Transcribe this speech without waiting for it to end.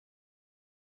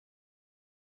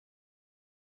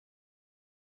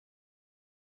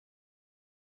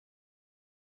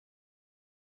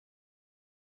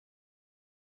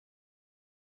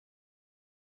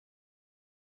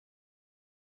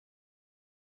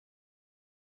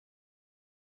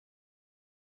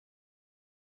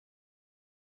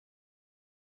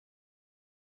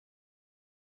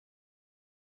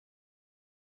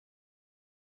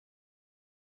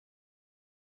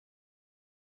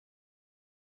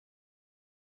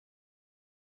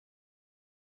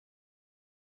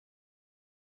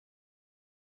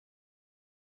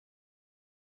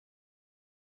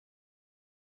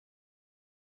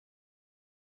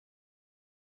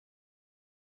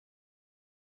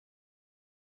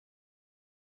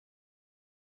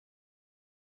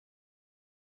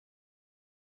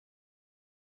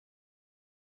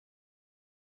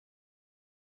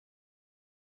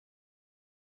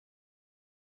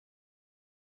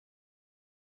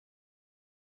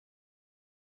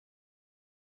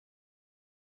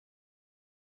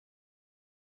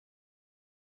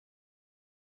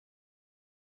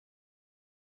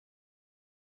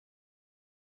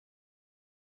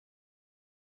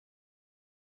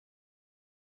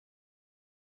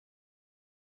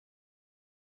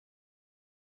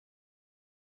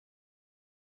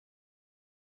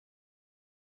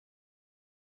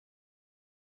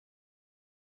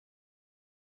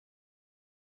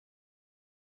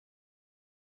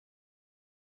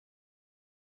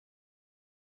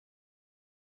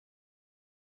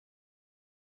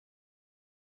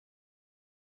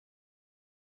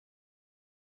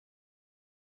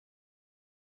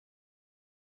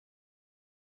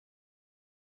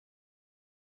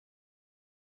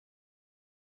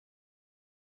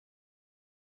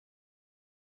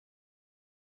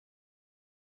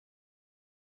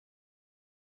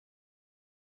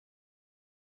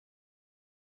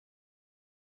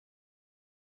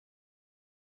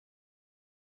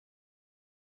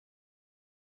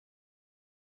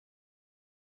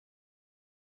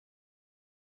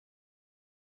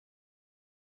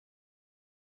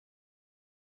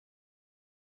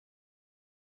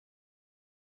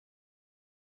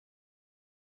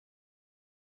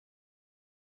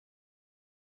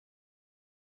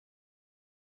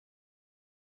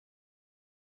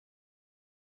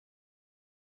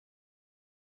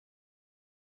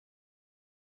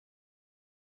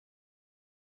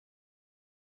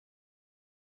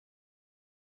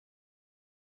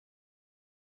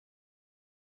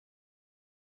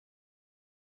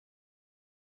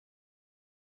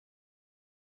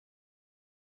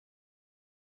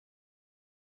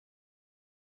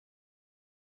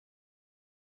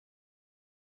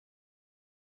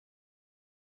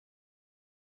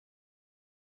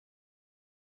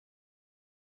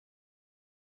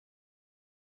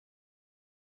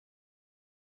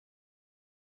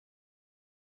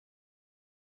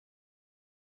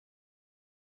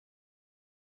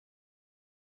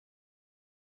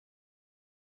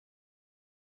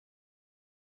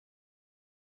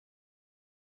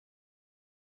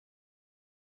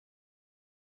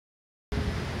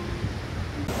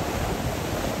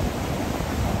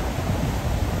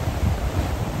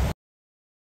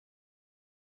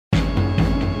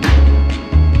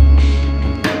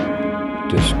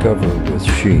Discover with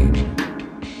Sheen.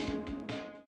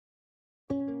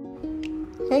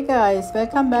 Hey guys,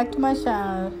 welcome back to my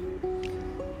channel.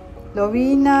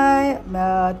 Lovina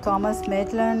Thomas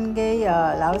Maitland ge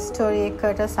love story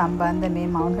එකට සම්බන්ධ මේ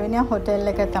Lovinia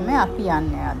hotel එක තමයි අපි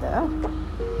යන්නේ අද.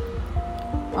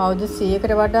 අවුරුදු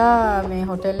 100කට වඩා මේ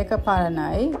hotel එක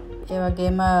පරණයි. ඒ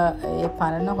වගේම ඒ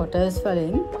පරණ hotels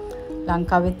වලින්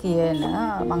ලංකාවේ තියෙන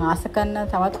මම ආස කරන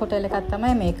තවත් hotel එකක්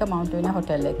තමයි මේක Lovinia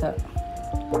hotel එක.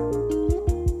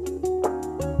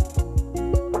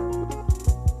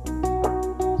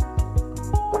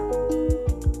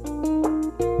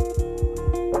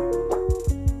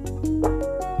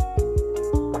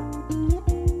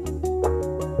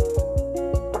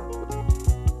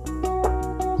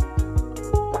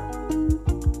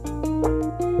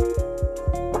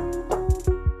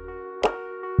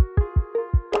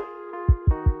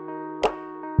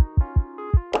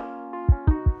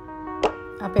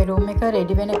 අපේ room එක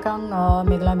ready වෙනකන්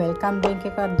මේගොල්ලෝ welcome drink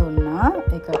එකක් දුන්නා.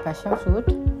 ඒක passion fruit.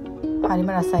 හරිම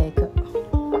රසයි ඒක.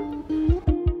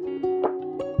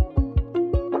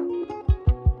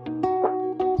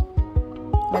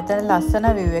 මෙතන ලස්සන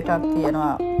view එකක්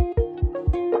තියෙනවා.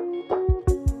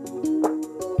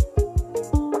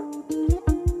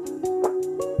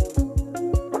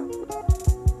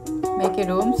 මේකේ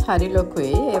rooms හරි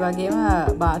ලොකුයි. ඒ වගේම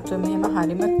bathroom එකම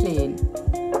හරිම clean.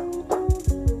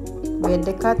 bed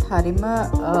එකත් හරිම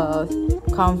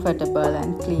comfortable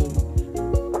and clean.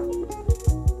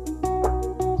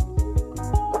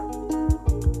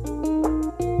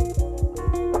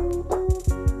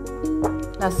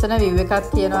 ලස්සන view එකක්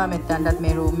තියෙනවා මෙතනටත්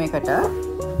මේ room එකට.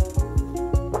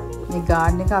 මේ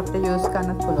garden එක අපිට use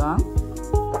කරන්නත් පුළුවන්.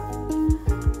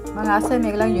 මම ආසයි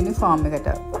මේගොල්ලන් uniform එකට.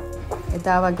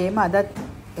 එදා වගේම අදත්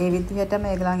ඒ විදිහට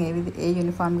මේගොල්ලන් ඒ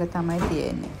uniform එක තමයි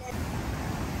තියෙන්නේ.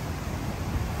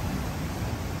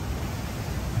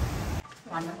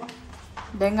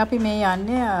 දැන් අපි මේ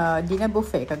යන්නේ dinner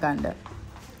buffet එක ගන්න.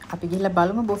 අපි ගිහලා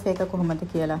බලමු buffet එක කොහොමද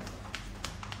කියලා.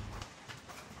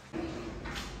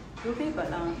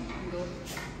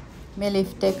 මේ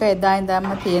lift එක එදා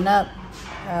ඉඳන්ම තියෙන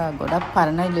ගොඩක්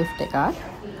පරණ lift එකක්.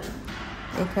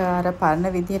 ඒක අර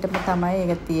පරණ විදිහටම තමයි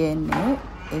ඒක තියෙන්නේ.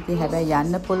 ඒකේ හැබැයි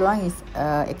යන්න පුළුවන්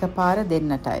එකපාර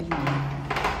දෙන්නටයි.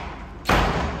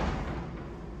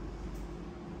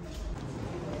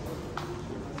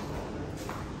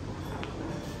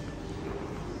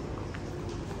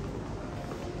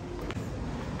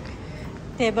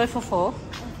 Table for 4.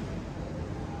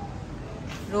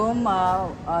 Room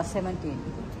 17.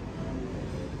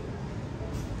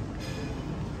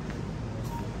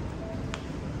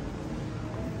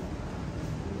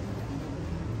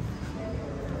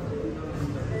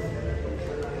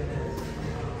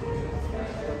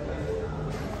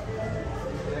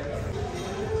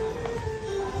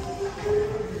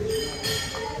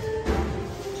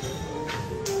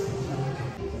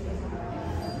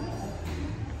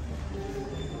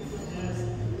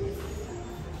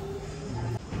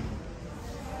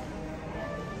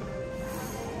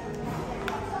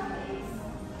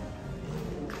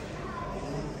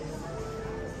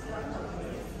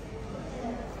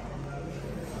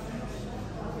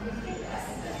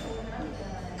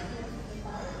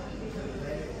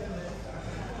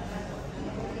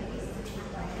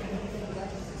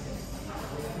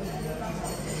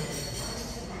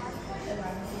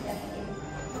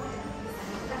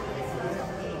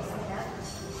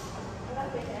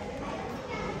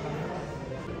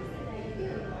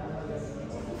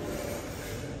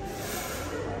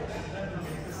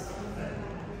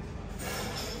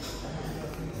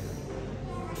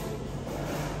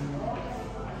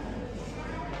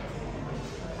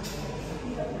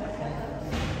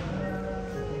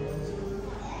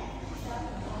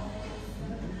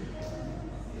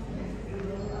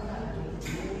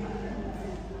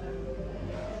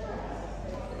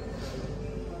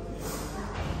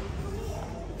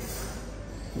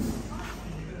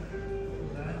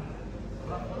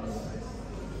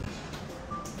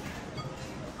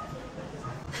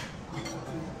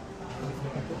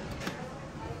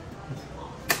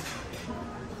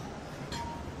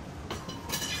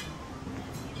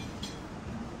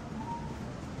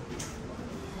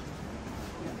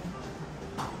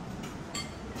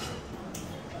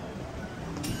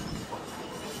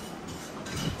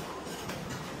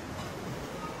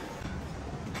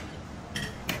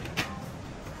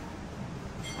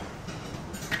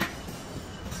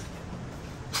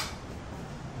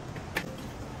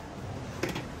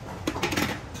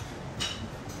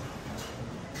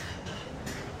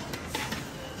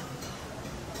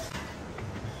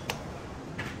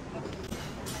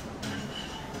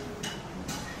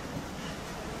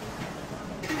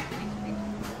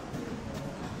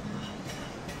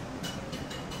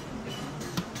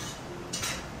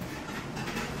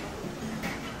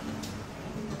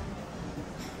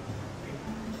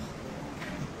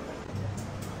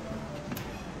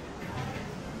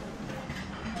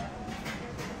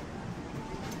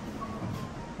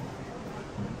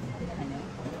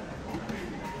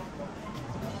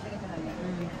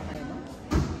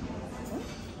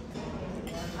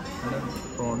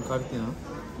 කරි තියෙනවා.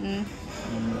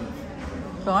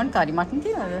 prawn curry mutton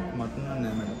තියනවද? මටන්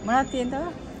නෑ මම. මොනවද තියෙනවද?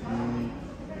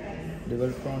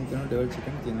 devil prawn තියෙනවා, devil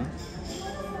chicken තියෙනවා.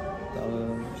 තව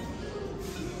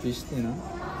fish තියෙනවා.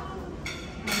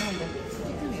 මොනවද?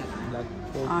 black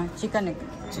pork. chicken එක.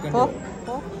 chicken pork.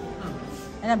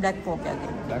 එන black pork එකක්.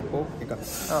 black pork එකක්.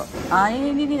 ඔව්.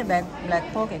 නේ black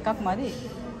pork එකක් මදි.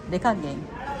 දෙකක් ගේන්න.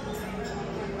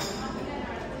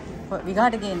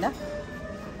 විගහට ගේන්න.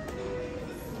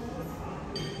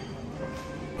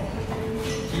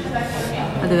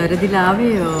 අද වැරදිලා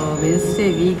ආවේ වෙනස්ඩේ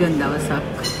වීගන් දවසක්.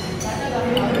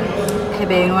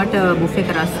 හැබැයි ඒවට බුෆේ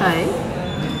එක රසයි.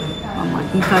 මම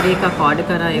මටන් කරි එකක් ඕඩර්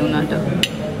කරා ඒ උනාට.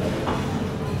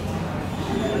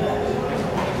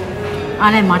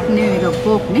 අනේ මටන් නෙවෙයි මේක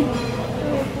පෝක් නේ.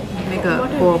 මේක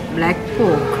pork black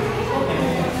pork.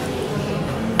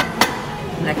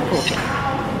 Black pork.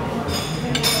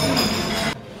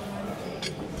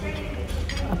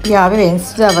 අපි ආවේ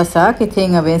වෙනස්ඩේ දවසක්.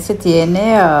 ඉතින් වෙනස්ඩේ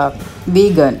තියෙන්නේ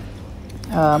වීගන්.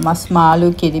 මස් මාළු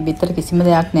කිරි බිත්තර කිසිම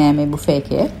දෙයක් නෑ මේ බුෆේ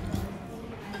එකේ.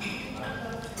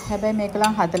 හැබැයි මේක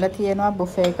ලං හදලා තියෙනවා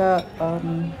බුෆේ එක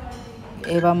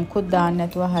ඒවා මුකුත් දාන්න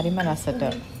නැතුව හරිම රසට.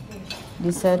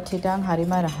 ඩිසර්ට් හිටන්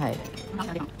හරිම රහයි.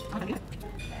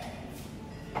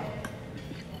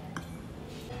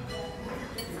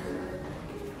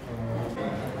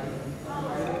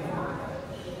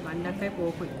 බණ්ඩක්කේ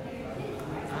පෝකුයි.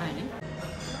 ආනේ.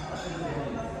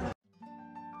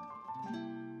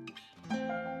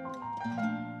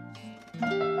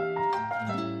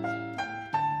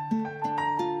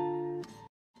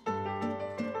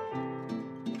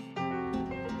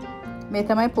 මේ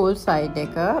තමයි pool side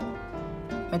එක.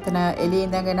 මෙතන එළියේ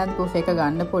ඉඳගෙනත් බුෆේ එක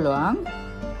ගන්න පුළුවන්.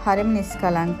 හරිම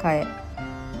නිස්කලංකයි.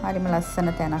 හරිම ලස්සන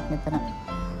තැනක් මෙතන.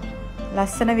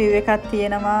 ලස්සන view එකක්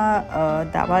තියෙනවා.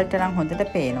 දවල්ට නම් හොඳට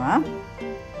පේනවා.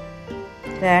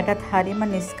 රැයටත් හරිම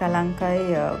නිස්කලංකයි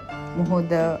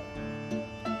මුහුද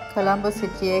කොළඹ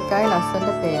සිටි එකයි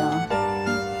ලස්සනට පේනවා.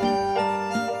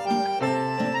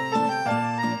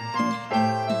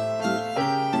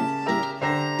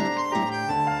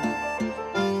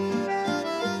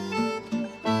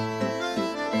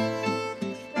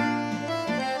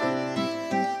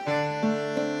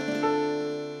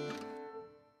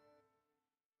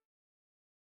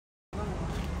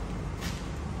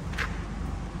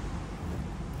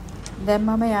 දැන්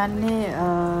මම යන්නේ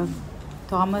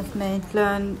Thomas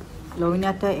Maitland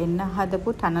Lovinia එන්න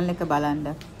හදපු ටනල් එක බලන්න.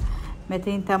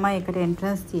 මෙතනින් තමයි එකට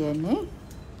එන්ට්‍රන්ස් තියෙන්නේ.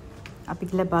 අපි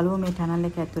කියලා බලමු මේ ටනල්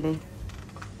එක ඇතුලේ.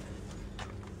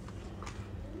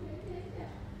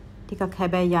 ටිකක්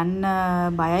හැබැයි යන්න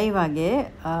බයයි වගේ.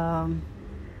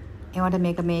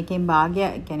 ඒවට මේකෙන් භාගය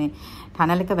කියන්නේ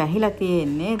ටනල් එක වැහිලා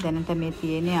තියෙන්නේ. දැනට මේ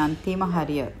තියෙන්නේ අන්තිම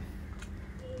හරිය.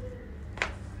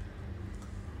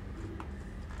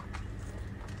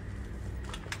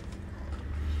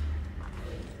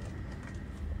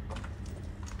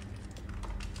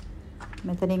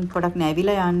 මෙතනින් පොඩක්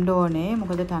නැවිලා යන්න ඕනේ.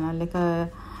 මොකද ටනල් එක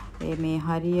මේ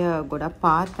හරිය ගොඩක්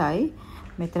පාතයි.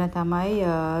 මෙතන තමයි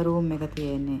රූම් එක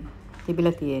තියෙන්නේ.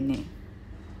 තිබිලා තියෙන්නේ.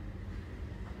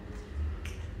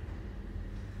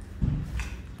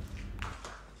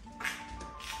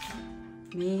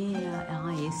 මේ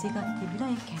AC එකක් තිබිලා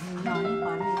ඒ කැරේ ආනේ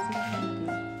පාරේ AC එකක්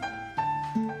තියෙනවා.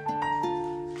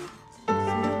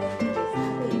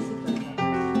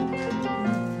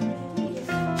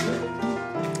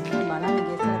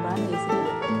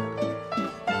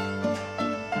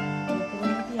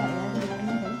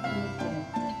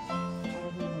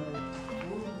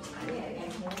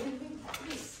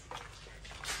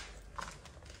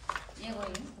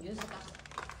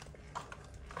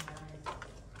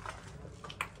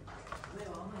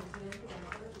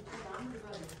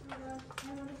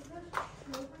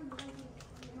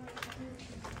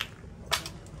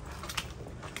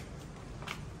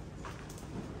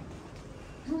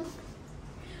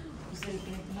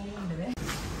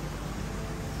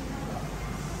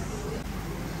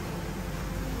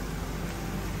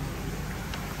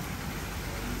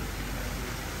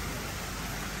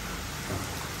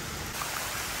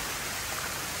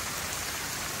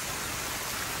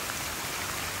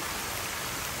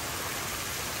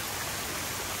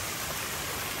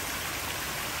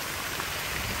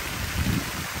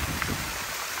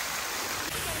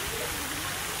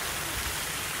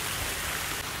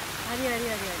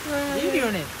 Video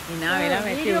ne? Ina vela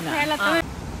metti una.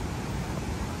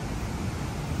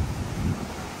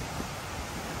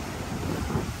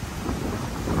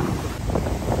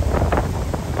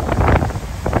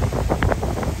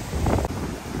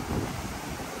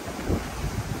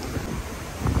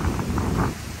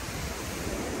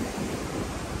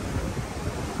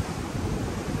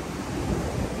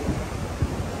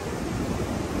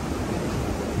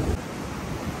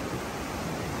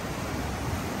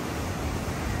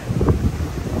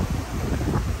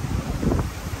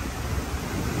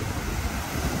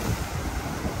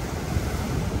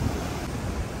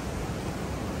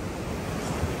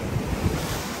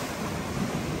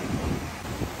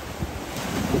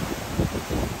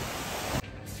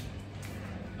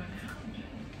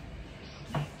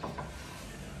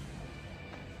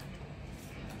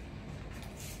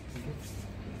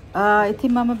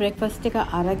 ඉතින් මම බ්‍රෙක්ෆාස්ට් එක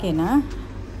අරගෙන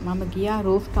මම ගියා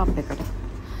රූෆ් ටොප් එකට.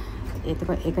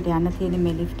 ඒකට යන්න තියෙන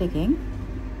මේ ලිෆ්ට් එකෙන්.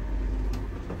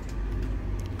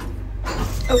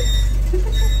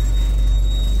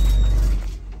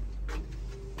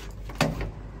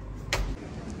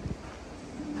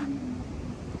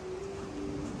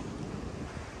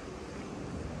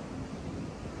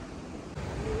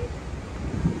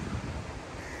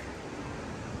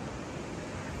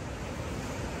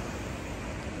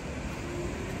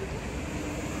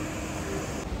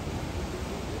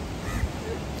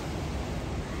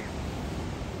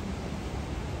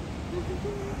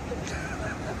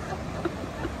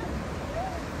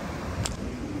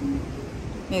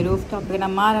 මේ රූෆ් ටොප් එක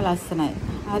නම් මාර ලස්සනයි.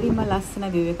 හරිම ලස්සන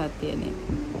view එකක් තියෙනවා.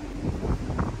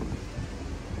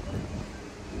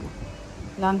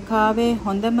 ලංකාවේ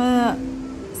හොඳම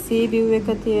sea view එක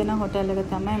තියෙන හොටෙල් එක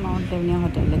තමයි මවුන්ට් ලෙවිනියා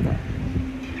හොටෙල් එක.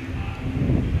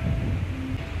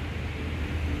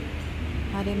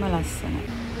 හරිම ලස්සනයි.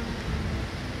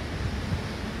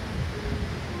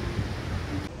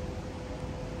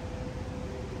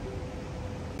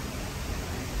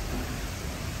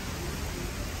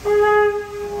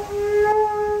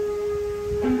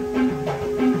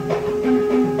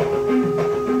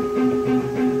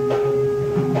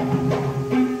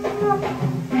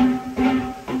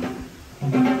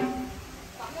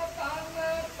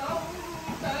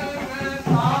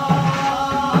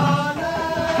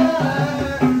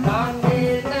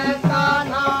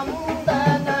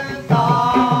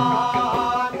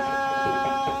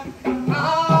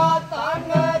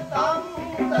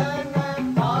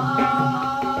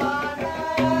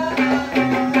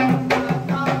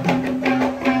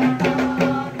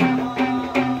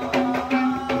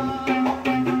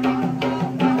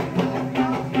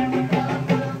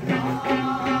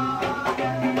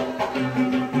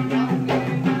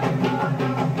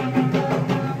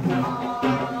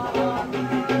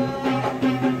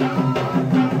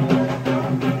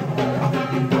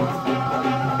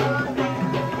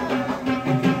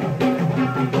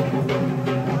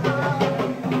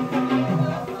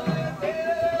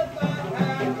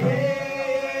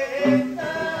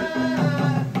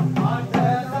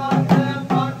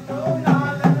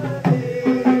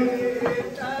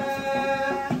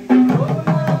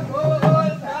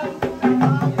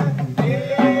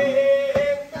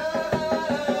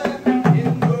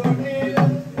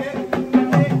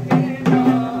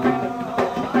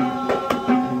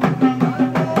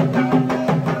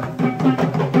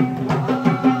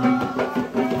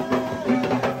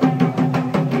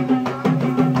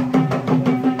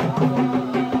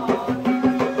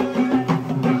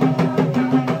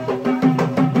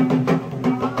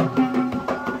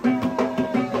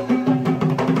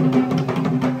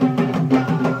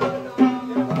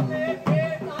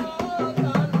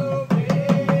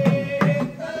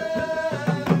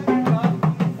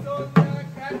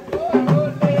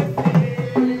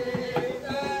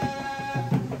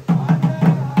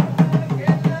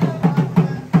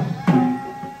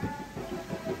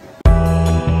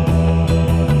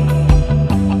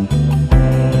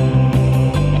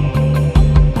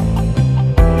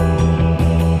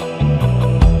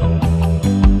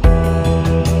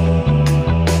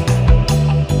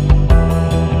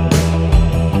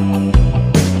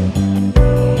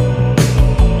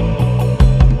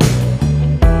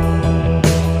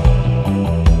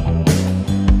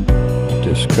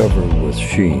 Discover with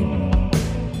Sheen.